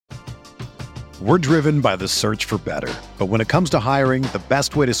We're driven by the search for better. But when it comes to hiring, the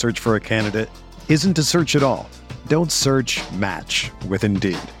best way to search for a candidate isn't to search at all. Don't search, match with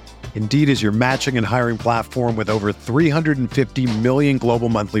Indeed. Indeed is your matching and hiring platform with over 350 million global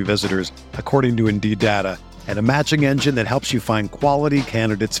monthly visitors, according to Indeed data, and a matching engine that helps you find quality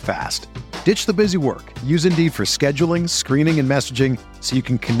candidates fast. Ditch the busy work. Use Indeed for scheduling, screening, and messaging so you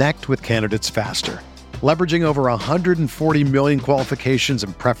can connect with candidates faster. Leveraging over 140 million qualifications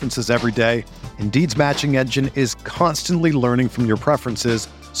and preferences every day, Indeed's matching engine is constantly learning from your preferences,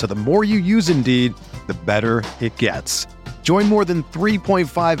 so the more you use Indeed, the better it gets. Join more than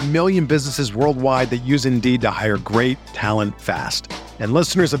 3.5 million businesses worldwide that use Indeed to hire great talent fast. And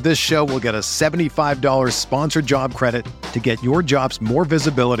listeners of this show will get a $75 sponsored job credit to get your jobs more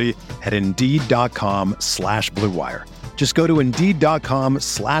visibility at Indeed.com/Blue Wire. Just go to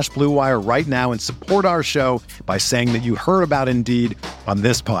Indeed.com/Blue Wire right now and support our show by saying that you heard about Indeed on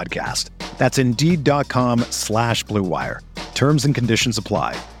this podcast. That's Indeed.com/Blue Wire. Terms and conditions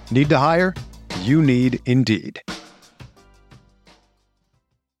apply. Need to hire? You need Indeed.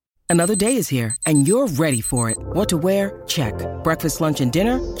 Another day is here, and you're ready for it. What to wear? Check. Breakfast, lunch, and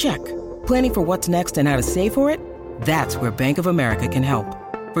dinner? Check. Planning for what's next and how to save for it? That's where Bank of America can help.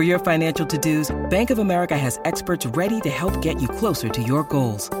 For your financial to-dos, Bank of America has experts ready to help get you closer to your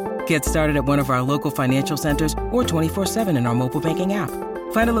goals. Get started at one of our local financial centers or 24/7 in our mobile banking app.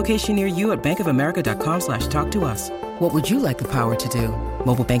 Find a location near you at bankofamerica.com/talktous. What would you like the power to do?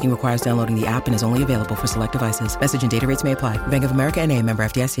 Mobile banking requires downloading the app and is only available for select devices. Message and data rates may apply. Bank of America N.A., member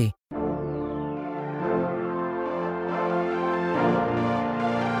FDIC.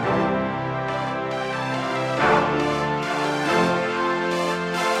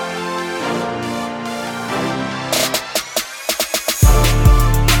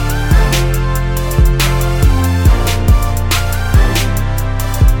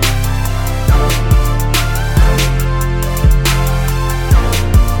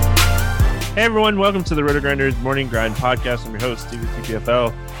 Hey everyone, welcome to the Roto Grinders Morning Grind Podcast. I'm your host, Stevie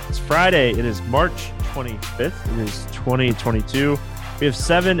TPFL. It's Friday. It is March 25th. It is 2022. We have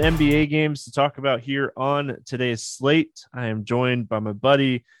 7 NBA games to talk about here on today's slate. I am joined by my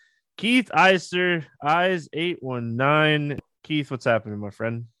buddy, Keith Eister, Eyes819. Keith, what's happening, my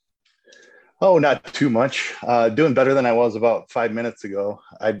friend? Oh, not too much. Doing better than I was about 5 minutes ago.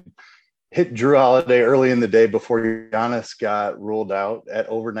 I hit Jrue Holiday early in the day before Giannis got ruled out at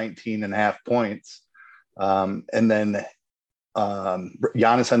over 19.5 points. And then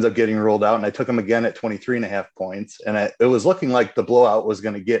Giannis ends up getting ruled out, and I took him again at 23.5 points. And it was looking like the blowout was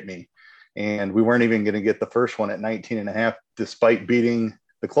going to get me. And we weren't even going to get the first one at 19.5, despite beating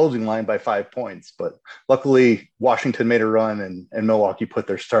the closing line by 5 points. But luckily, Washington made a run, and Milwaukee put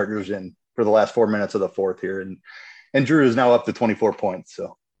their starters in for the last 4 minutes of the fourth here. And Jrue is now up to 24 points.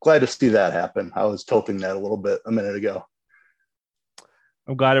 So glad to see that happen. I was tilting that a little bit a minute ago.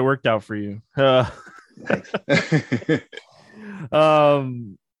 I'm glad it worked out for you. Thanks.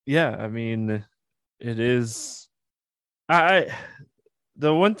 Yeah, I mean, it is. The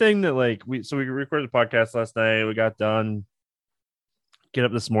one thing that we recorded the podcast last night. We got done. Get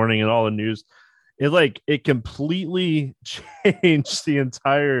up this morning and all the news. It completely changed the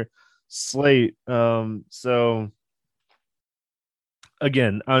entire slate. So.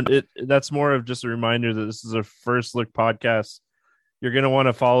 Again, that's more of just a reminder that this is a first look podcast. You're going to want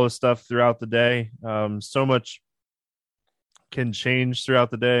to follow stuff throughout the day. So much can change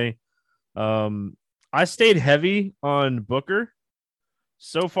throughout the day. I stayed heavy on Booker.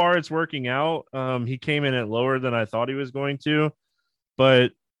 So far, it's working out. He came in at lower than I thought he was going to,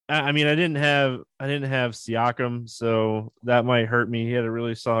 but I mean, I didn't have Siakam, so that might hurt me. He had a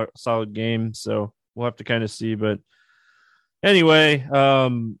really solid game, so we'll have to kind of see, but. Anyway,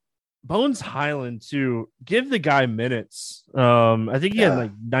 Bones Highland too. Give the guy minutes. I think he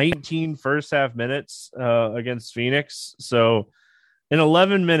had 19 first half minutes against Phoenix. So in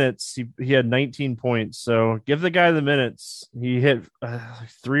 11 minutes, he had 19 points. So give the guy the minutes. He hit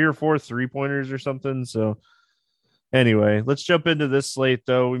 3 or 4 3-pointers or something. So anyway, let's jump into this slate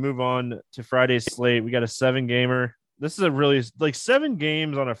though. We move on to Friday's slate. We got a 7-gamer. This is a really 7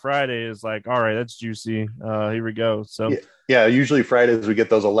 games on a Friday is all right, that's juicy. Here we go. So yeah, usually Fridays we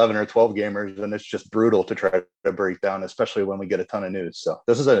get those 11 or 12 gamers, and it's just brutal to try to break down, especially when we get a ton of news. So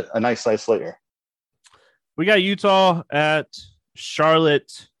this is a nice size slate here. We got Utah at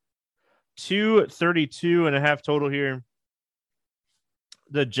Charlotte, 232.5 total here.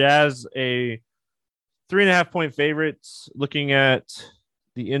 The Jazz, a 3.5 point favorites. Looking at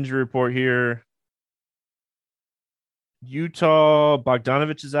the injury report here, Utah,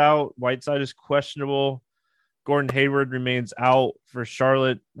 Bogdanovich is out. Whiteside is questionable. Gordon Hayward remains out for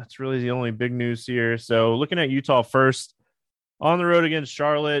Charlotte. That's really the only big news here. So looking at Utah first on the road against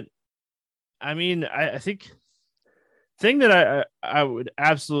Charlotte. I mean, I think thing that I would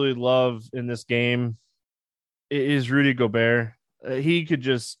absolutely love in this game is Rudy Gobert. He could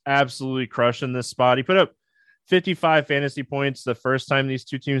just absolutely crush in this spot. He put up 55 fantasy points the first time these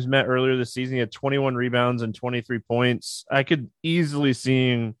two teams met earlier this season. He had 21 rebounds and 23 points. I could easily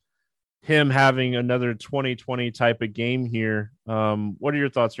see him having another 2020 type of game here. What are your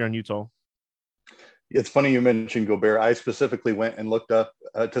thoughts here on Utah? It's funny you mentioned Gobert. I specifically went and looked up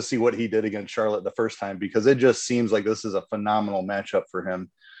to see what he did against Charlotte the first time, because it just seems like this is a phenomenal matchup for him.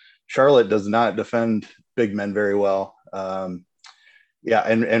 Charlotte does not defend big men very well. And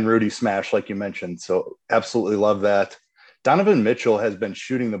Rudy smashed, like you mentioned. So absolutely love that. Donovan Mitchell has been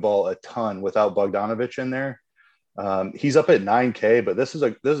shooting the ball a ton without Bogdanovic in there. He's up at 9K, but this is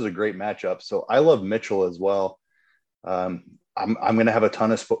a great matchup. So I love Mitchell as well. I'm going to have a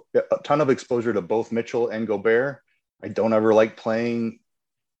ton of exposure to both Mitchell and Gobert. I don't ever like playing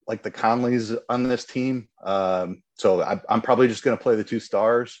like the Conleys on this team. So I'm probably just going to play the two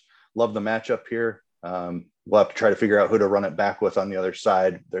stars. Love the matchup here. We'll have to try to figure out who to run it back with on the other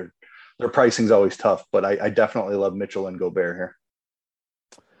side. Their pricing is always tough, but I definitely love Mitchell and Gobert here.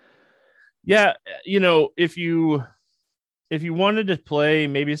 Yeah, if you wanted to play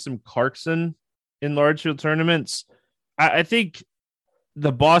maybe some Clarkson in large field tournaments, I think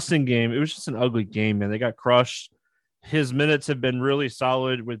the Boston game, it was just an ugly game, man. They got crushed. His minutes have been really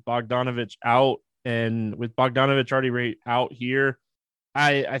solid with Bogdanovic out, and with Bogdanovic already out here,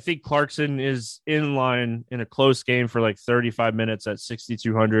 I think Clarkson is in line in a close game for like 35 minutes at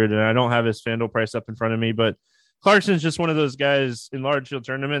 6,200, and I don't have his FanDuel price up in front of me, but Clarkson's just one of those guys in large field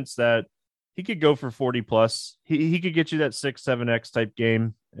tournaments that he could go for 40 plus. He could get you that 6-7x type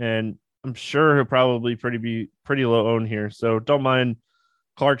game, and I'm sure he'll probably be pretty low owned here. So don't mind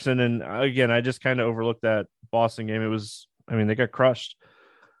Clarkson. And again, I just kind of overlooked that Boston game. They got crushed.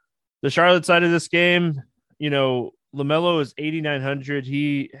 The Charlotte side of this game, LaMelo is 8,900.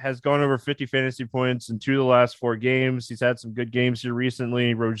 He has gone over 50 fantasy points in 2 of the last 4 games. He's had some good games here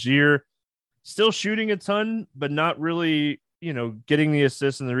recently. Rozier still shooting a ton, but not really, getting the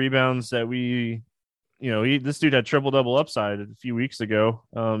assists and the rebounds that this dude had triple-double upside a few weeks ago.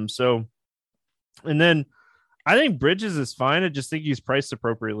 And then I think Bridges is fine. I just think he's priced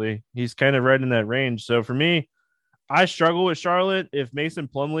appropriately. He's kind of right in that range. So for me, I struggle with Charlotte. If Mason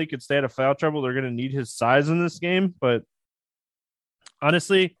Plumlee could stay out of foul trouble, they're going to need his size in this game. But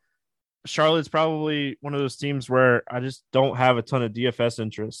honestly, Charlotte's probably one of those teams where I just don't have a ton of DFS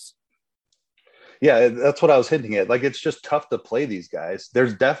interest. Yeah, that's what I was hinting at. Like, it's just tough to play these guys.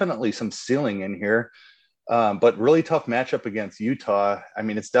 There's definitely some ceiling in here, but really tough matchup against Utah. I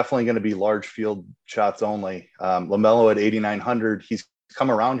mean, it's definitely going to be large field shots only. LaMelo at 8,900. He's come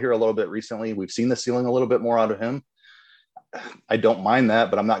around here a little bit recently. We've seen the ceiling a little bit more out of him. I don't mind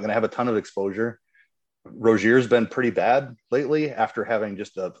that, but I'm not going to have a ton of exposure. Rozier's been pretty bad lately after having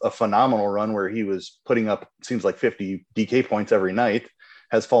just a phenomenal run where he was putting up, seems like 50 DK points every night,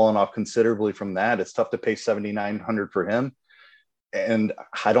 has fallen off considerably from that. It's tough to pay 7,900 for him. And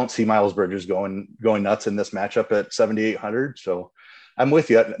I don't see Miles Bridges going nuts in this matchup at 7,800. So I'm with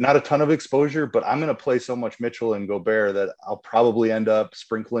you. Not a ton of exposure, but I'm going to play so much Mitchell and Gobert that I'll probably end up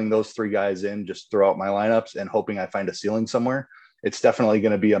sprinkling those 3 guys in just throughout my lineups and hoping I find a ceiling somewhere. It's definitely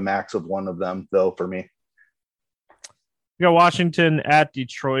going to be a max of one of them, though, for me. We got Washington at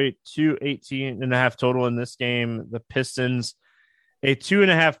Detroit, 218.5 total in this game. The Pistons, a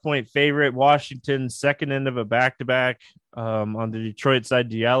 2.5 point favorite. Washington, second end of a back-to-back. On the Detroit side,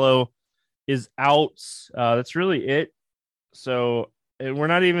 Diallo is out. That's really it. So we're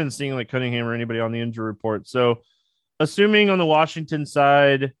not even seeing like Cunningham or anybody on the injury report. So assuming on the Washington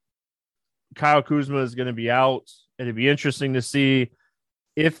side, Kyle Kuzma is going to be out, it'd be interesting to see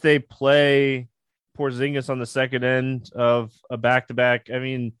if they play Porzingis on the second end of a back-to-back. I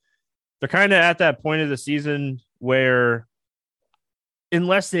mean, they're kind of at that point of the season where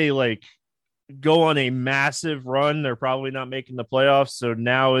unless they like go on a massive run, they're probably not making the playoffs. So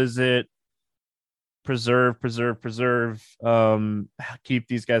now is it preserve, keep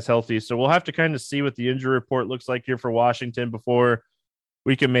these guys healthy. So we'll have to kind of see what the injury report looks like here for Washington before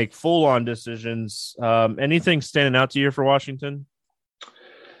we can make full-on decisions. Anything standing out to you for Washington?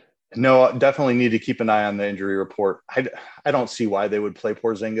 No, definitely need to keep an eye on the injury report. I don't see why they would play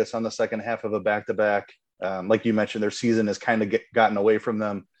Porzingis on the second half of a back-to-back. Like you mentioned, their season has kind of gotten away from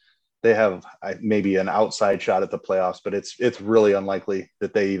them. They have maybe an outside shot at the playoffs, but it's really unlikely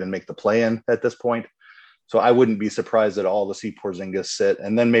that they even make the play-in at this point. So I wouldn't be surprised at all to see Porzingis sit.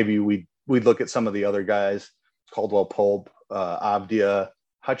 And then maybe we'd look at some of the other guys. Caldwell Pope, Avdia.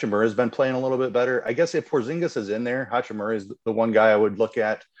 Hachimura has been playing a little bit better. I guess if Porzingis is in there, Hachimura is the one guy I would look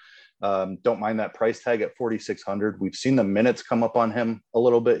at. Don't mind that price tag at 4,600. We've seen the minutes come up on him a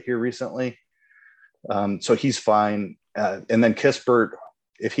little bit here recently. So he's fine. And then Kispert,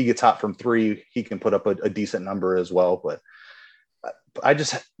 if he gets hot from three, he can put up a decent number as well. But I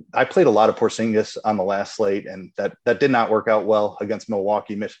played a lot of Porzingis on the last slate, and that did not work out well against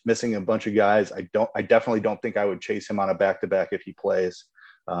Milwaukee, missing a bunch of guys. I definitely don't think I would chase him on a back-to-back if he plays.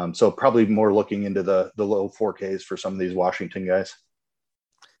 So probably more looking into the low 4Ks for some of these Washington guys.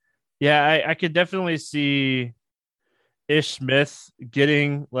 Yeah, I could definitely see Ish Smith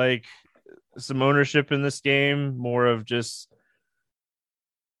getting like some ownership in this game, more of just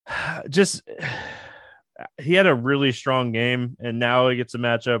he had a really strong game, and now he gets a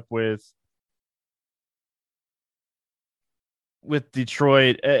matchup with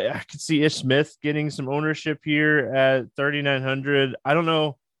Detroit. I could see Ish Smith getting some ownership here at 3,900. I don't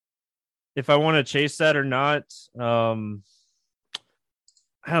know if I want to chase that or not.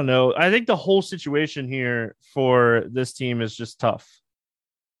 I don't know. I think the whole situation here for this team is just tough.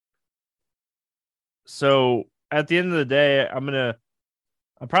 So at the end of the day, I'm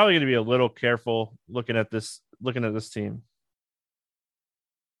probably going to be a little careful looking at this team.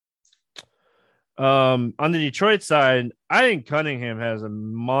 On the Detroit side, I think Cunningham has a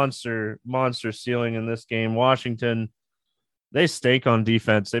monster ceiling in this game. Washington, they stink on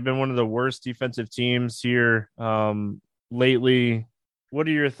defense. They've been one of the worst defensive teams here lately. What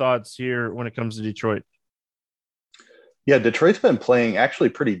are your thoughts here when it comes to Detroit? Yeah, Detroit's been playing actually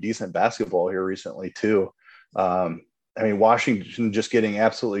pretty decent basketball here recently too. I mean, Washington just getting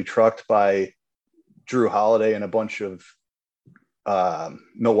absolutely trucked by Drew Holiday and a bunch of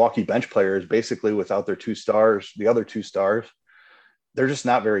Milwaukee bench players, basically without their the other two stars. They're just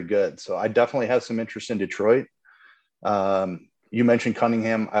not very good. So I definitely have some interest in Detroit. You mentioned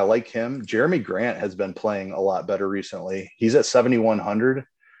Cunningham. I like him. Jeremy Grant has been playing a lot better recently. He's at 7,100.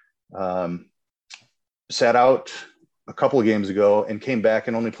 Sat out a couple of games ago and came back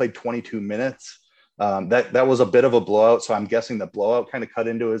and only played 22 minutes. That was a bit of a blowout. So I'm guessing the blowout kind of cut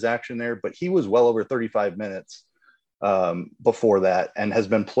into his action there, but he was well over 35 minutes before that and has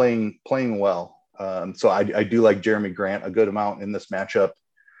been playing well. So I do like Jeremy Grant a good amount in this matchup.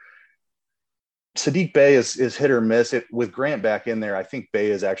 Saddiq Bey is hit or miss. With Grant back in there, I think Bey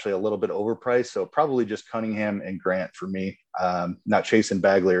is actually a little bit overpriced. So probably just Cunningham and Grant for me. Not chasing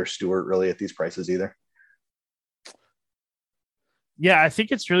Bagley or Stewart really at these prices either. Yeah, I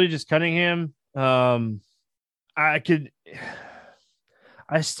think it's really just Cunningham. I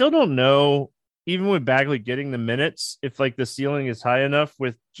still don't know, even with Bagley getting the minutes, if like the ceiling is high enough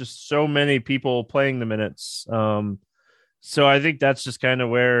with just so many people playing the minutes. So I think that's just kind of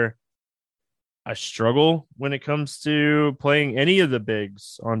where I struggle when it comes to playing any of the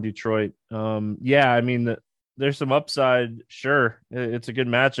bigs on Detroit. Yeah, I mean, there's some upside. Sure, it's a good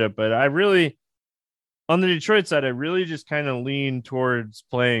matchup, but on the Detroit side, I really just kind of lean towards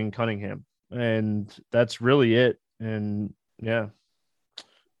playing Cunningham, and that's really it. And yeah.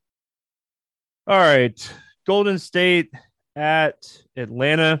 All right. Golden State at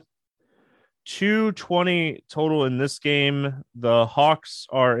Atlanta. 220 total in this game. The Hawks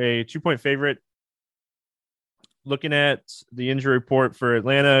are a 2-point favorite. Looking at the injury report for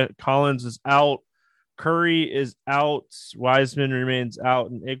Atlanta, Collins is out. Curry is out. Wiseman remains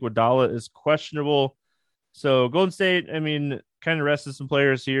out, and Iguodala is questionable. So Golden State, I mean, kind of rested some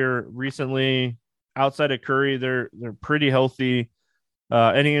players here recently. Outside of Curry, they're pretty healthy.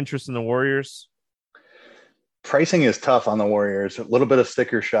 Any interest in the Warriors? Pricing is tough on the Warriors. A little bit of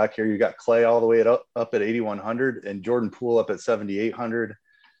sticker shock here. You got Clay all the way up at 8,100 and Jordan Poole up at 7,800.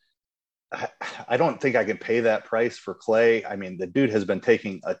 I don't think I can pay that price for Clay. I mean, the dude has been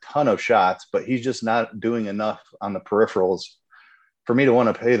taking a ton of shots, but he's just not doing enough on the peripherals for me to want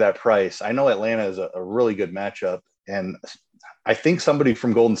to pay that price. I know Atlanta is a really good matchup, and I think somebody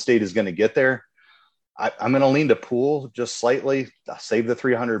from Golden State is going to get there. I'm going to lean to Poole just slightly. I'll save the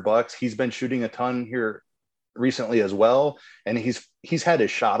 $300. He's been shooting a ton here recently as well, and he's had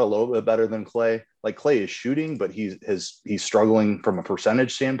his shot a little bit better than Clay. Like Clay is shooting, but he's struggling from a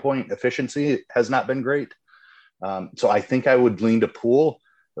percentage standpoint. Efficiency has not been great. So I think I would lean to Poole,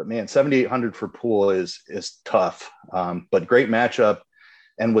 but man, 7,800 for Poole is tough. But great matchup.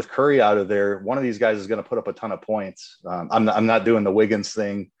 And with Curry out of there, one of these guys is going to put up a ton of points. I'm not doing the Wiggins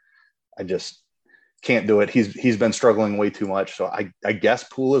thing. I just can't do it. He's been struggling way too much. So I guess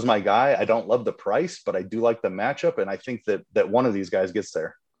Poole is my guy. I don't love the price, but I do like the matchup. And I think that one of these guys gets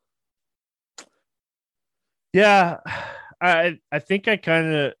there. Yeah, I think I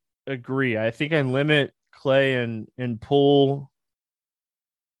kind of agree. I think I limit Clay and pull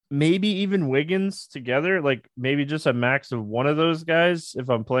maybe even Wiggins together, like maybe just a max of one of those guys if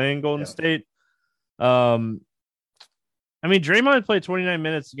I'm playing Golden State. I mean, Draymond played 29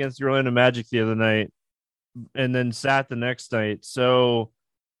 minutes against the Orlando Magic the other night and then sat the next night. So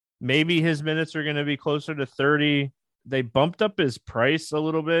maybe his minutes are going to be closer to 30. They bumped up his price a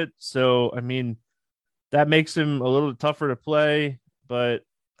little bit. So, I mean, that makes him a little tougher to play. But,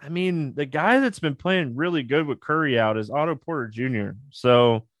 I mean, the guy that's been playing really good with Curry out is Otto Porter Jr.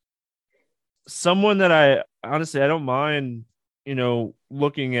 So, someone that I don't mind,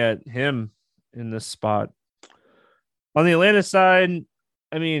 looking at him in this spot. On the Atlanta side,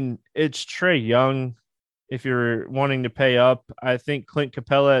 I mean, it's Trae Young. If you're wanting to pay up, I think Clint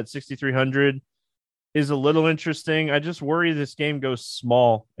Capella at 6,300 is a little interesting. I just worry this game goes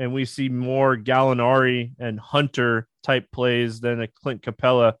small and we see more Gallinari and Hunter type plays than a Clint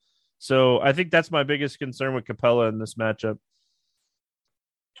Capella. So I think that's my biggest concern with Capella in this matchup.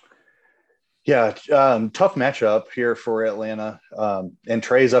 Yeah, tough matchup here for Atlanta. And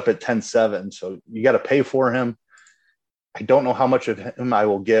Trey's up at 10-7, so you got to pay for him. I don't know how much of him I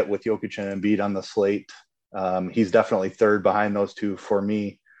will get with Jokic and Embiid on the slate. He's definitely third behind those two for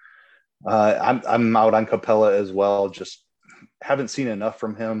me. I'm out on Capella as well. Just haven't seen enough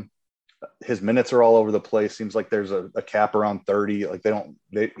from him. His minutes are all over the place. Seems like there's a cap around 30. Like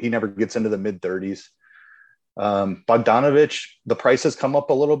he never gets into the mid 30s. Bogdanovich, the price has come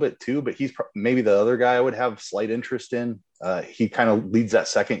up a little bit too, but he's maybe the other guy I would have slight interest in. He kind of leads that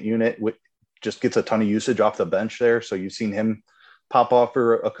second unit, just gets a ton of usage off the bench there. So you've seen him pop off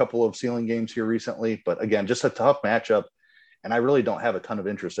for a couple of ceiling games here recently, but again, just a tough matchup. And I really don't have a ton of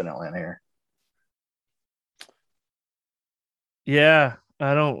interest in Atlanta here. Yeah,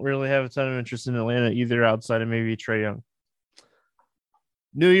 I don't really have a ton of interest in Atlanta either, outside of maybe Trae Young.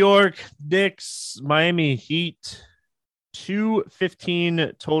 New York Knicks, Miami Heat,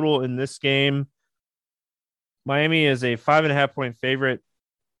 215 total in this game. Miami is a 5.5 point favorite.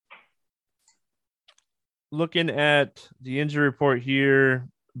 Looking at the injury report here,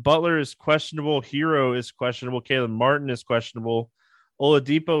 Butler is questionable. Hero is questionable. Caleb Martin is questionable.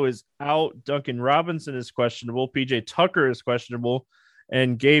 Oladipo is out. Duncan Robinson is questionable. PJ Tucker is questionable.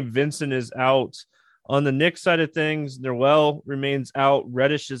 And Gabe Vincent is out. On the Knicks side of things, Noel remains out.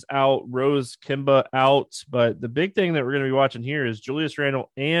 Reddish is out. Rose Kimba out. But the big thing that we're going to be watching here is Julius Randle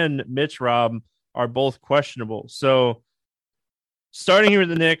and Mitch Robb are both questionable. So starting here with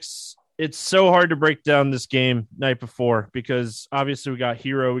the Knicks, it's so hard to break down this game night before because obviously we got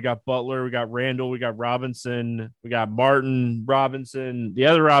Hero, we got Butler, we got Randall, we got Robinson, we got Martin, Robinson, the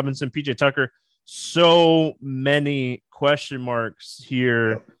other Robinson, PJ Tucker. So many question marks here.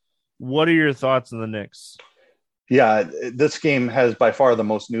 Yep. What are your thoughts on the Knicks? Yeah, this game has by far the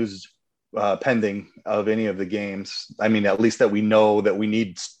most news pending of any of the games. I mean, at least that we know that we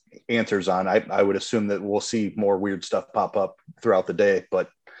need answers on. I would assume that we'll see more weird stuff pop up throughout the day, but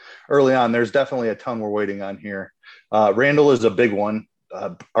early on, there's definitely a ton we're waiting on here. Randall is a big one.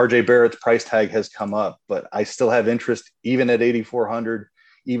 RJ Barrett's price tag has come up, but I still have interest even at 8,400,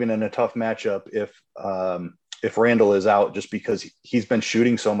 even in a tough matchup if Randall is out, just because he's been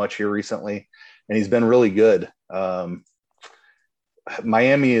shooting so much here recently and he's been really good.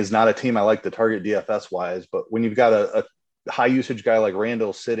 Miami is not a team I like to target DFS wise, but when you've got a high usage guy like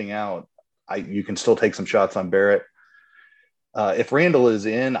Randall sitting out, you can still take some shots on Barrett. If Randall is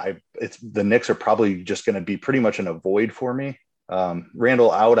in, the Knicks are probably just going to be pretty much in a void for me.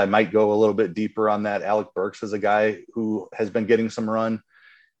 Randall out, I might go a little bit deeper on that. Alec Burks is a guy who has been getting some run.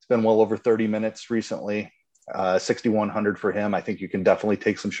 It's been well over 30 minutes recently. 6,100 for him. I think you can definitely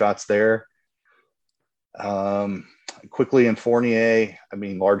take some shots there. Quickly in Fournier, I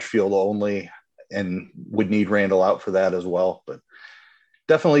mean, large field only, and would need Randall out for that as well. But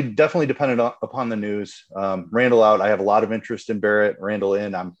definitely dependent upon the news. Randall out, I have a lot of interest in Barrett. Randall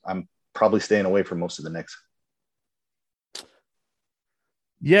in, I'm probably staying away from most of the Knicks.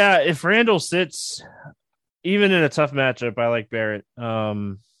 Yeah, if Randall sits, even in a tough matchup, I like Barrett.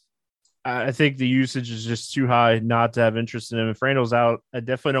 I think the usage is just too high not to have interest in him. If Randall's out, I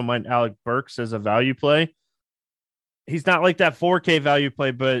definitely don't mind Alec Burks as a value play. He's not like that 4K value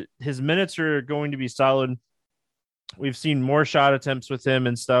play, but his minutes are going to be solid. We've seen more shot attempts with him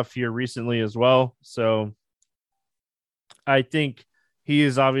and stuff here recently as well. So I think he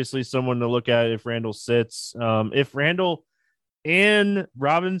is obviously someone to look at if Randall sits. If Randall and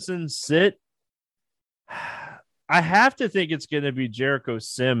Robinson sit, I have to think it's going to be Jericho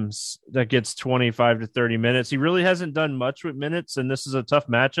Sims that gets 25 to 30 minutes. He really hasn't done much with minutes, and this is a tough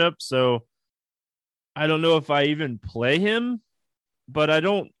matchup. So I don't know if I even play him, but I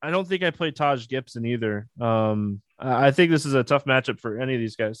don't think I play Taj Gibson either. I think this is a tough matchup for any of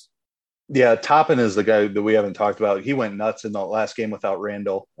these guys. Yeah, Toppin is the guy that we haven't talked about. He went nuts in the last game without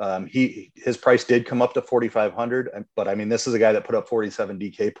Randall. His price did come up to 4,500, but I mean, this is a guy that put up 47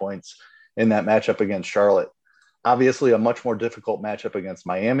 DK points in that matchup against Charlotte. Obviously, a much more difficult matchup against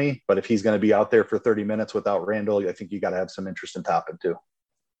Miami, but if he's going to be out there for 30 minutes without Randall, I think you got to have some interest in Toppin too.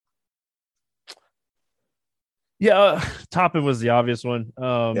 Yeah, Toppin was the obvious one.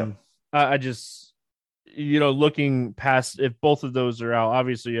 Yeah. I just, looking past, if both of those are out,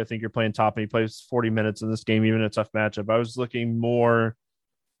 obviously I think you're playing Toppin. He plays 40 minutes in this game, even a tough matchup. I was looking more,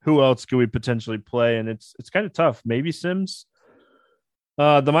 who else could we potentially play? And it's kind of tough. Maybe Sims.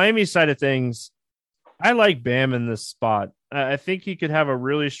 The Miami side of things, I like Bam in this spot. I think he could have a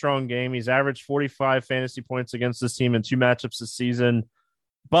really strong game. He's averaged 45 fantasy points against this team in 2 matchups this season.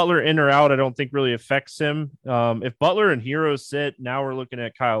 Butler in or out, I don't think really affects him. If Butler and Hero sit, now we're looking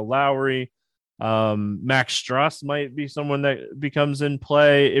at Kyle Lowry. Max Struss might be someone that becomes in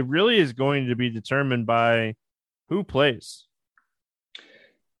play. It really is going to be determined by who plays.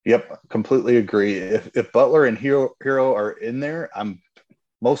 Yep, completely agree. If Butler and Hero are in there, I'm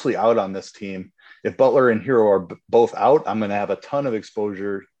mostly out on this team. If Butler and Hero are both out, I'm going to have a ton of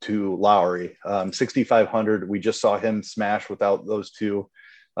exposure to Lowry. 6,500, we just saw him smash without those two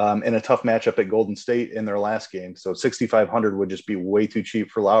in a tough matchup at Golden State in their last game. So 6,500 would just be way too cheap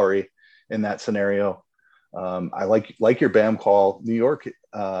for Lowry in that scenario. I like your Bam call. New York,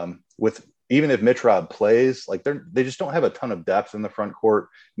 with even if Mitch Rob plays, like they just don't have a ton of depth in the front court.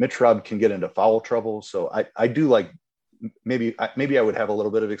 Mitch Rob can get into foul trouble. So I do like, maybe I would have a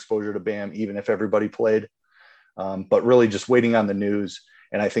little bit of exposure to Bam, even if everybody played, but really just waiting on the news.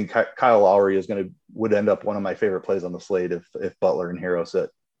 And I think Kyle Lowry would end up one of my favorite plays on the slate if Butler and Hero sit.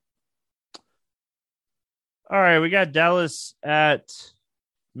 All right, we got Dallas at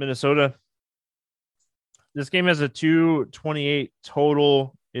Minnesota. This game has a 228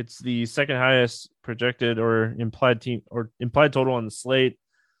 total. It's the second highest projected or implied total on the slate.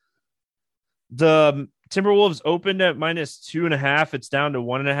 The Timberwolves opened at -2.5. It's down to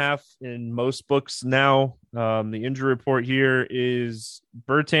 1.5 in most books now. The injury report here is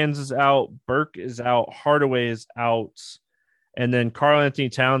Bertans is out, Burke is out, Hardaway is out, and then Karl-Anthony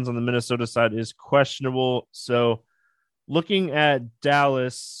Towns on the Minnesota side is questionable. So looking at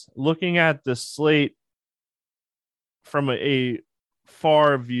Dallas, looking at the slate from a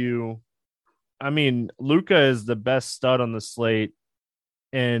far view, I mean, Luka is the best stud on the slate,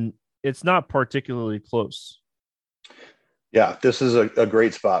 and it's not particularly close. Yeah, this is a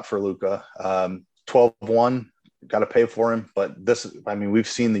great spot for Luka. 12-1, got to pay for him. But we've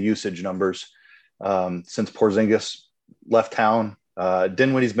seen the usage numbers since Porzingis left town.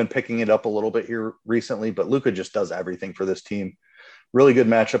 Dinwiddie's been picking it up a little bit here recently, but Luka just does everything for this team. Really good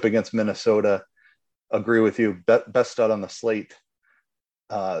matchup against Minnesota. Agree with you. Best stud on the slate.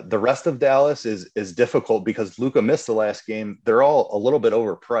 The rest of Dallas is difficult because Luka missed the last game. They're all a little bit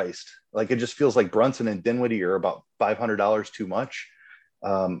overpriced. Like, it just feels like Brunson and Dinwiddie are about $500 too much.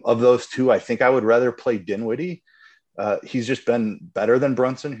 Of those two, I think I would rather play Dinwiddie. He's just been better than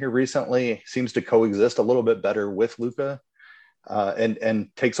Brunson here recently. Seems to coexist a little bit better with Luka,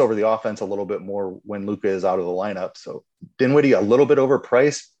 and takes over the offense a little bit more when Luka is out of the lineup. So Dinwiddie a little bit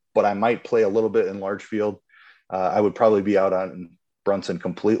overpriced, but I might play a little bit in large field. I would probably be out on Brunson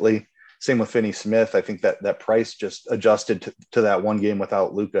completely. Same with Finney-Smith. I think that price just adjusted to that one game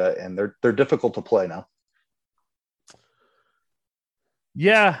without Luka, and they're difficult to play now.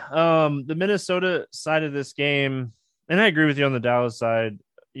 Yeah, the Minnesota side of this game, and I agree with you on the Dallas side.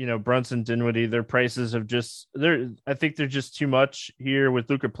 Brunson, Dinwiddie, their prices have I think they're just too much here with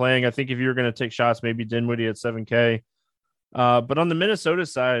Luka playing. I think if you're going to take shots, maybe Dinwiddie at 7K. But on the Minnesota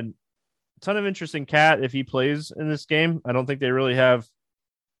side, a ton of interest in Cat if he plays in this game. I don't think they really have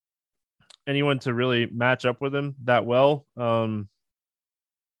anyone to really match up with him that well.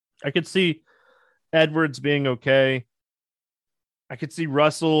 I could see Edwards being okay. I could see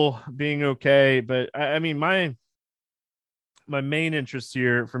Russell being okay, but I mean, my main interest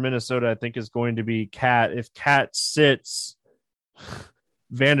here for Minnesota, I think, is going to be Cat. If Cat sits,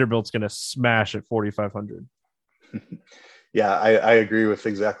 Vanderbilt's going to smash at 4,500. Yeah, I agree with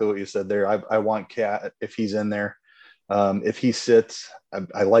exactly what you said there. I want Cat if he's in there. If he sits,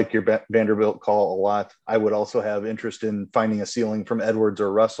 I like your Vanderbilt call a lot. I would also have interest in finding a ceiling from Edwards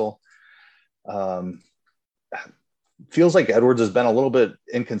or Russell. Feels like Edwards has been a little bit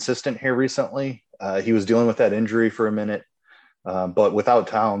inconsistent here recently. He was dealing with that injury for a minute. But without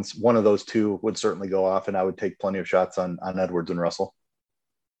Towns, one of those two would certainly go off, and I would take plenty of shots on Edwards and Russell.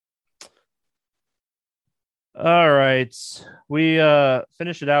 All right. We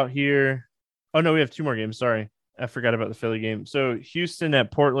finish it out here. Oh no, we have two more games. Sorry. I forgot about the Philly game. So Houston at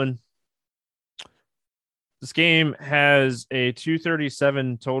Portland. This game has a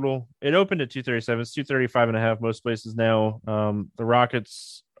 237 total. It opened at 237. It's 235.5 most places now. The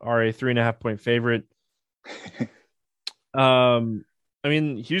Rockets are a 3.5 point favorite. I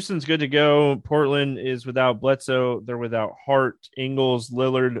mean, Houston's good to go. Portland is without Bledsoe. They're without Hart, Ingles,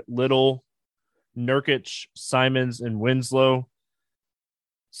 Lillard, Little, Nurkic, Simons, and Winslow.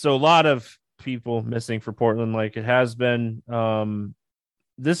 So a lot of people missing for Portland, like it has been.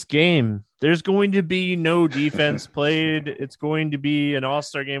 This game, there's going to be no defense played. It's going to be an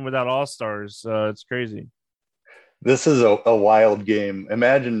all-star game without all-stars. It's crazy. This is a wild game.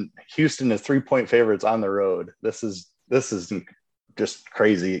 Imagine Houston is 3-point favorites on the road. This is just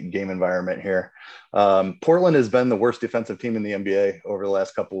crazy game environment here. Portland has been the worst defensive team in the NBA over the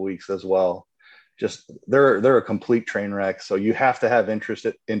last couple of weeks as well. Just they're a complete train wreck. So you have to have interest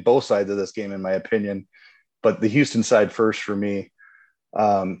in both sides of this game, in my opinion. But the Houston side first for me.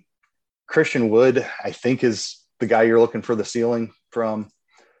 Christian Wood, I think, is the guy you're looking for the ceiling from.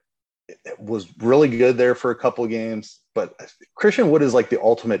 It was really good there for a couple of games, but Christian Wood is like the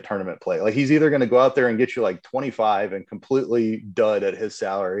ultimate tournament play. Like he's either going to go out there and get you like 25 and completely dud at his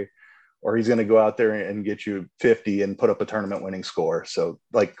salary, or he's going to go out there and get you 50 and put up a tournament winning score. So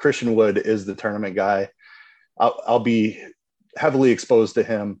like Christian Wood is the tournament guy. I'll be heavily exposed to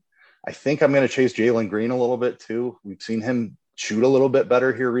him. I think I'm going to chase Jalen Green a little bit too. We've seen him shoot a little bit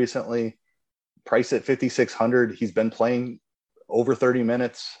better here recently. Price at 5,600. He's been playing over 30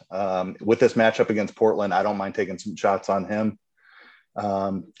 minutes. With this matchup against Portland, I don't mind taking some shots on him.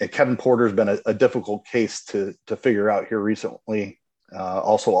 And Kevin Porter's been a difficult case to figure out here recently.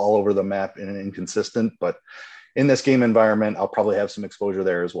 Also all over the map and inconsistent, but in this game environment, I'll probably have some exposure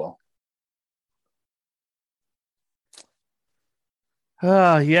there as well.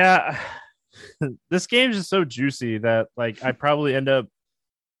 Yeah. This game is just so juicy that like I probably end up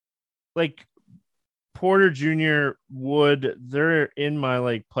like Porter Jr. Wood. They're in my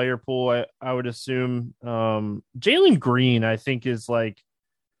like player pool. I would assume Jalen Green, I think, is like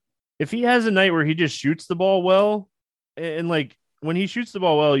if he has a night where he just shoots the ball well, and like when he shoots the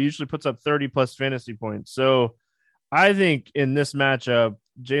ball well, he usually puts up 30 plus fantasy points. So I think in this matchup,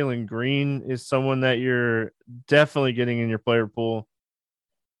 Jalen Green is someone that you're definitely getting in your player pool.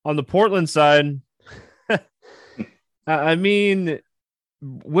 On the Portland side, I mean,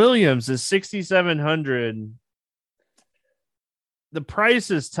 Williams is 6,700. The price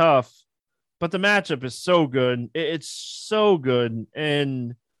is tough, but the matchup is so good. It's so good.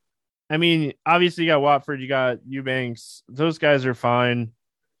 And I mean, obviously you got Watford, you got Eubanks. Those guys are fine.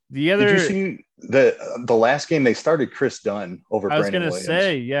 The other, did you see the last game they started Chris Dunn over Brandon Williams? I was going to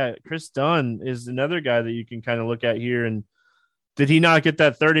say, yeah, Chris Dunn is another guy that you can kind of look at here. And did he not get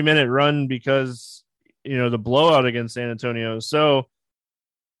that 30-minute run because, you know, the blowout against San Antonio? So,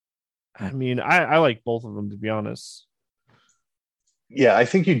 I mean, I like both of them, to be honest. Yeah, I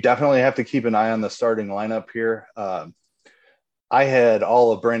think you definitely have to keep an eye on the starting lineup here. I had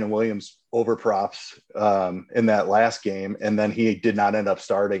all of Brandon Williams over props in that last game, and then he did not end up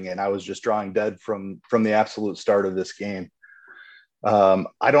starting, and I was just drawing dead from the absolute start of this game.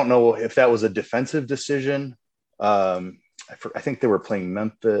 I don't know if that was a defensive decision. I think they were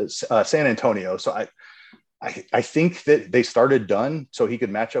playing San Antonio. So I think that they started Dunn so he could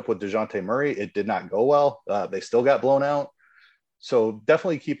match up with DeJounte Murray. It did not go well. They still got blown out. So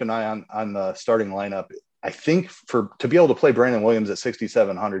definitely keep an eye on the starting lineup. I think to be able to play Brandon Williams at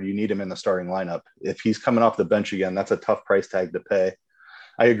 6,700, you need him in the starting lineup. If he's coming off the bench again, that's a tough price tag to pay.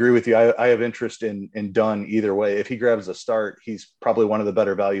 I agree with you. I have interest in Dunn either way. If he grabs a start, he's probably one of the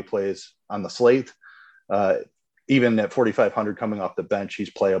better value plays on the slate. Even at 4,500 coming off the bench, he's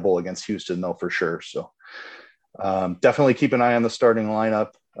playable against Houston, though, for sure. So definitely keep an eye on the starting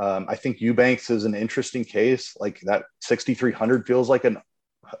lineup. I think Eubanks is an interesting case. Like that 6,300 feels like an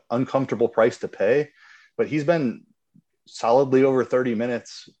uncomfortable price to pay, but he's been solidly over 30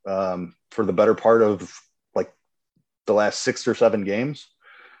 minutes for the better part of like the last 6 or 7 games.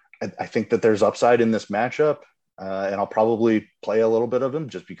 I think that there's upside in this matchup, and I'll probably play a little bit of him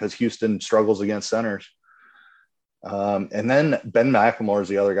just because Houston struggles against centers. And then Ben McLemore is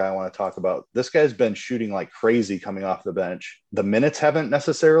the other guy I want to talk about. This guy's been shooting like crazy coming off the bench. The minutes haven't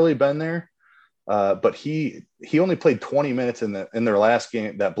necessarily been there, but he only played 20 minutes in their last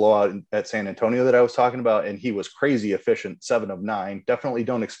game, that blowout at San Antonio that I was talking about, and he was crazy efficient, 7 of 9. Definitely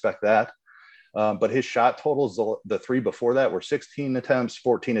don't expect that. But his shot totals, the 3 before that were 16 attempts,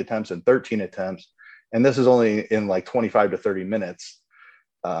 14 attempts, and 13 attempts. And this is only in like 25 to 30 minutes.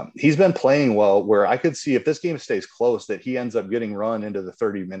 He's been playing well, where I could see if this game stays close that he ends up getting run into the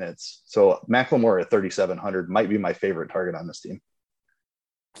 30 minutes. So McLemore at 3,700 might be my favorite target on this team.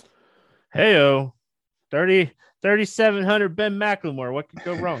 Heyo, 3,700 Ben McLemore. What could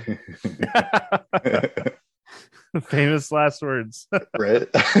go wrong? Famous last words. Right.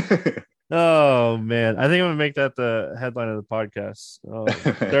 Oh man, I think I'm gonna make that the headline of the podcast.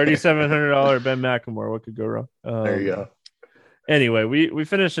 $3,700 Ben McLemore. What could go wrong? There you go. Anyway, we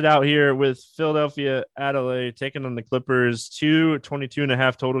finished it out here with Philadelphia at LA taking on the Clippers.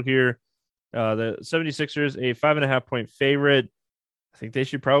 22.5 total here. The 76ers a 5.5 point favorite. I think they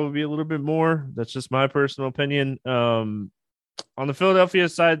should probably be a little bit more. That's just my personal opinion. On the Philadelphia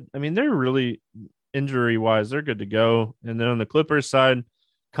side, I mean, they're really injury wise, they're good to go. And then on the Clippers side,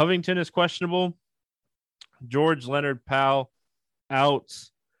 Covington is questionable. George Leonard Powell out.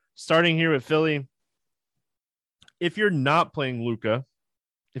 Starting here with Philly. If you're not playing Luka,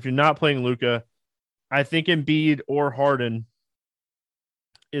 I think Embiid or Harden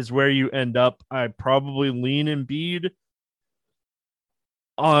is where you end up. I probably lean Embiid.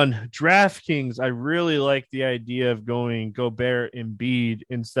 On DraftKings, I really like the idea of going Gobert Embiid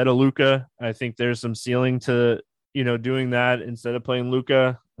instead of Luka. I think there's some ceiling to, doing that instead of playing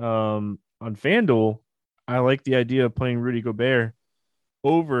Luka. On FanDuel, I like the idea of playing Rudy Gobert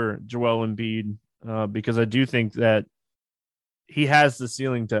over Joel Embiid because I do think that he has the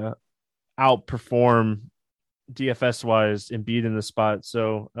ceiling to outperform DFS-wise Embiid in the spot.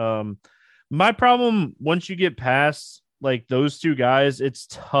 So my problem, once you get past like those two guys, it's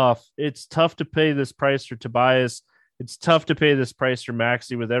tough. It's tough to pay this price for Tobias. It's tough to pay this price for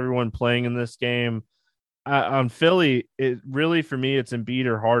Maxey with everyone playing in this game. On Philly, it really, for me, it's Embiid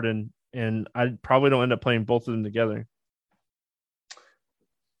or Harden, and I probably don't end up playing both of them together.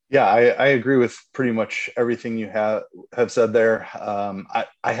 Yeah, I agree with pretty much everything you have said there. I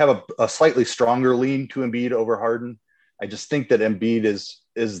have a slightly stronger lean to Embiid over Harden. I just think that Embiid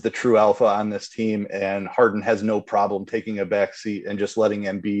is the true alpha on this team, and Harden has no problem taking a back seat and just letting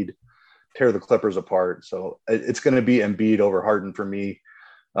Embiid tear the Clippers apart. So it's going to be Embiid over Harden for me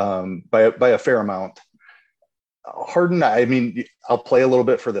by a fair amount. Harden, I mean, I'll play a little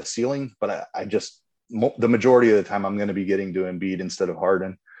bit for the ceiling, but I just the majority of the time I'm going to be getting to Embiid instead of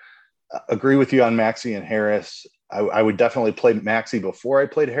Harden. Agree with you on Maxey and Harris. I would definitely play Maxey before I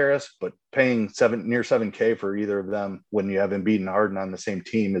played Harris, but paying near 7K for either of them when you have Embiid and Harden on the same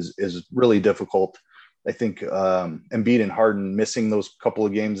team is really difficult. I think Embiid and Harden missing those couple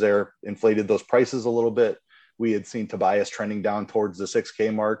of games there inflated those prices a little bit. We had seen Tobias trending down towards the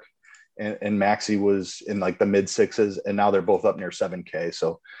 6K mark, and Maxey was in like the mid sixes, and now they're both up near 7K.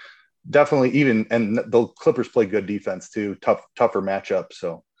 So definitely and the Clippers play good defense too, tougher matchup.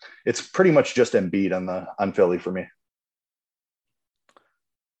 So it's pretty much just Embiid on Philly for me.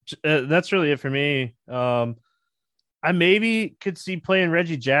 That's really it for me. I maybe could see playing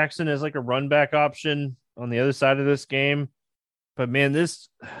Reggie Jackson as like a run back option on the other side of this game. But man,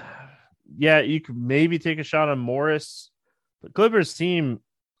 you could maybe take a shot on Morris. But Clippers team,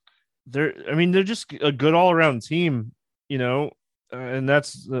 they're just a good all around team, and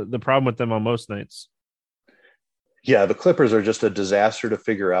that's the problem with them on most nights. Yeah, the Clippers are just a disaster to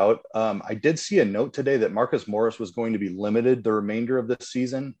figure out. I did see a note today that Marcus Morris was going to be limited the remainder of this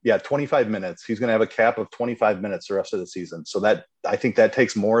season. Yeah, 25 minutes. He's going to have a cap of 25 minutes the rest of the season. So I think that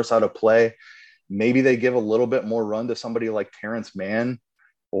takes Morris out of play. Maybe they give a little bit more run to somebody like Terrence Mann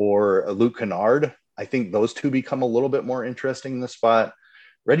or Luke Kennard. I think those two become a little bit more interesting in the spot.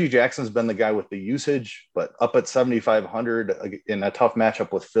 Reggie Jackson's been the guy with the usage, but up at 7,500 in a tough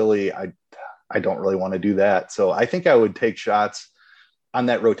matchup with Philly, I don't really want to do that. So I think I would take shots on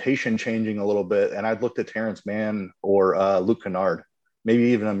that rotation changing a little bit. And I'd look to Terrence Mann or Luke Kennard, maybe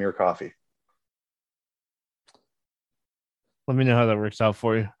even Amir Coffey. Let me know how that works out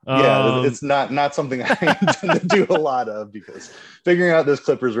for you. Yeah, it's not something I intend to do a lot of because figuring out this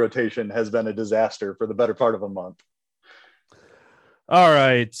Clippers rotation has been a disaster for the better part of a month. All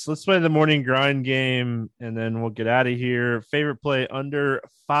right, so let's play the morning grind game, and then we'll get out of here. Favorite play under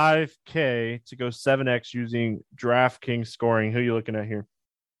 5K to go 7X using DraftKings scoring. Who are you looking at here?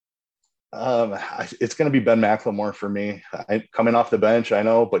 It's going to be Ben McLemore for me. Coming off the bench, I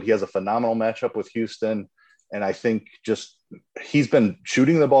know, but he has a phenomenal matchup with Houston, and I think just he's been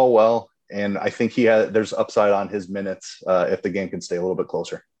shooting the ball well, and I think there's upside on his minutes if the game can stay a little bit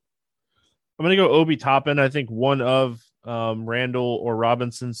closer. I'm going to go Obi Toppin. I think one of Randall or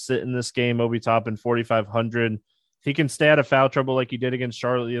Robinson sit in this game. Obi Toppin 4,500. If he can stay out of foul trouble like he did against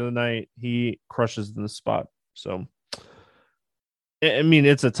Charlotte the other night, he crushes in the spot. So I mean,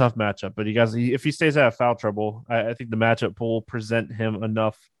 it's a tough matchup, but if he stays out of foul trouble, I think the matchup will present him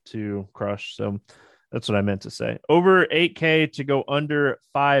enough to crush. So that's what I meant to say. Over 8K to go under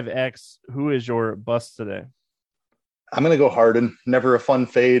 5X. Who is your bust today? I'm going to go Harden. Never a fun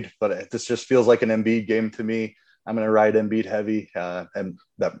fade, but this just feels like an Embiid game to me. I'm going to ride Embiid heavy, and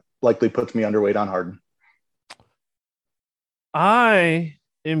that likely puts me underweight on Harden. I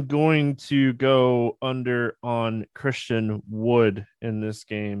am going to go under on Christian Wood in this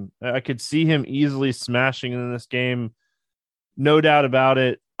game. I could see him easily smashing in this game. No doubt about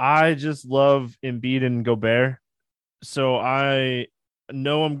it. I just love Embiid and Gobert. So I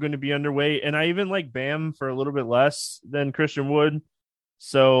know I'm going to be underweight. And I even like Bam for a little bit less than Christian Wood.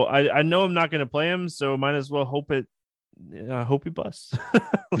 So I know I'm not going to play him. So might as well hope he busts.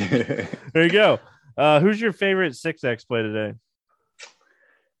 There you go. Who's your favorite 6X play today?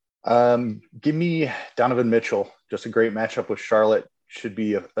 Give me Donovan Mitchell. Just a great matchup with Charlotte. Should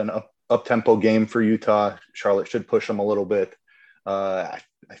be an up-tempo game for Utah. Charlotte should push him a little bit. I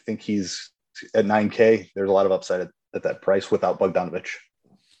think he's at 9K. There's a lot of upside at that price without Bogdanovich.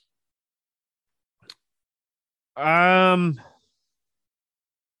 I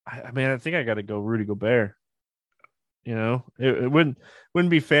mean, I think I got to go Rudy Gobert. You know, it wouldn't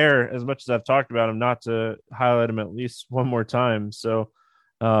be fair, as much as I've talked about him, not to highlight him at least one more time. So,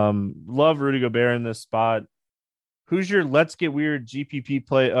 love Rudy Gobert in this spot. Who's your Let's Get Weird GPP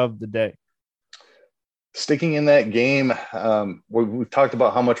play of the day? Sticking in that game, we've talked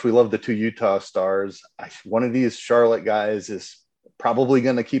about how much we love the two Utah stars. One of these Charlotte guys is probably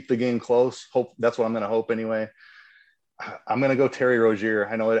going to keep the game close. That's what I'm going to hope anyway. I'm going to go Terry Rozier.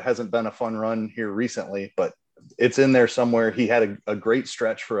 I know it hasn't been a fun run here recently, but it's in there somewhere. He had a great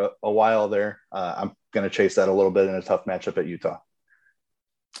stretch for a while there. I'm going to chase that a little bit in a tough matchup at Utah.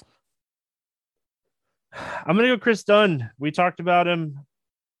 I'm going to go Chris Dunn. We talked about him.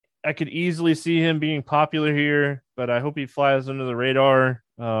 I could easily see him being popular here, but I hope he flies under the radar.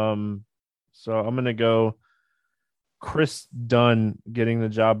 So I'm going to go Chris Dunn getting the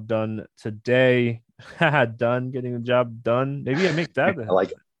job done today. Done getting the job done. Maybe I make that. I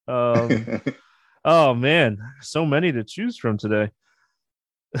like it. Oh, man. So many to choose from today.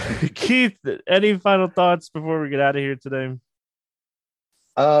 Keith, any final thoughts before we get out of here today?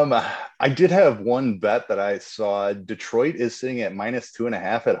 I did have one bet that I saw. Detroit is sitting at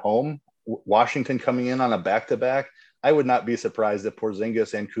 -2.5 at home. Washington coming in on a back-to-back. I would not be surprised if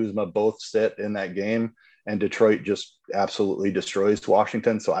Porzingis and Kuzma both sit in that game, and Detroit just absolutely destroys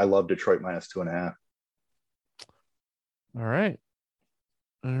Washington. So I love Detroit -2.5. All right.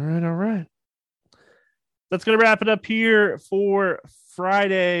 That's going to wrap it up here for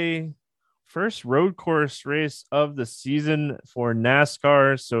Friday. First road course race of the season for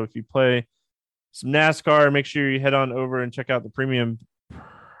NASCAR. So if you play some NASCAR, make sure you head on over and check out the premium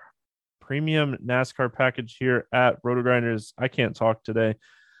NASCAR package here at Roto-Grinders. I can't talk today.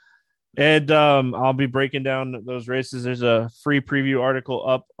 And I'll be breaking down those races. There's a free preview article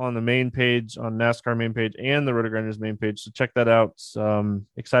up on the main page, on NASCAR main page and the Roto-Grinders main page. So check that out.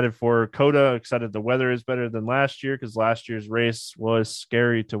 Excited for COTA. Excited the weather is better than last year, because last year's race was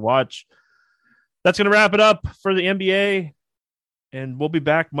scary to watch. That's going to wrap it up for the NBA. And we'll be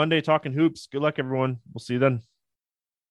back Monday talking hoops. Good luck, everyone. We'll see you then.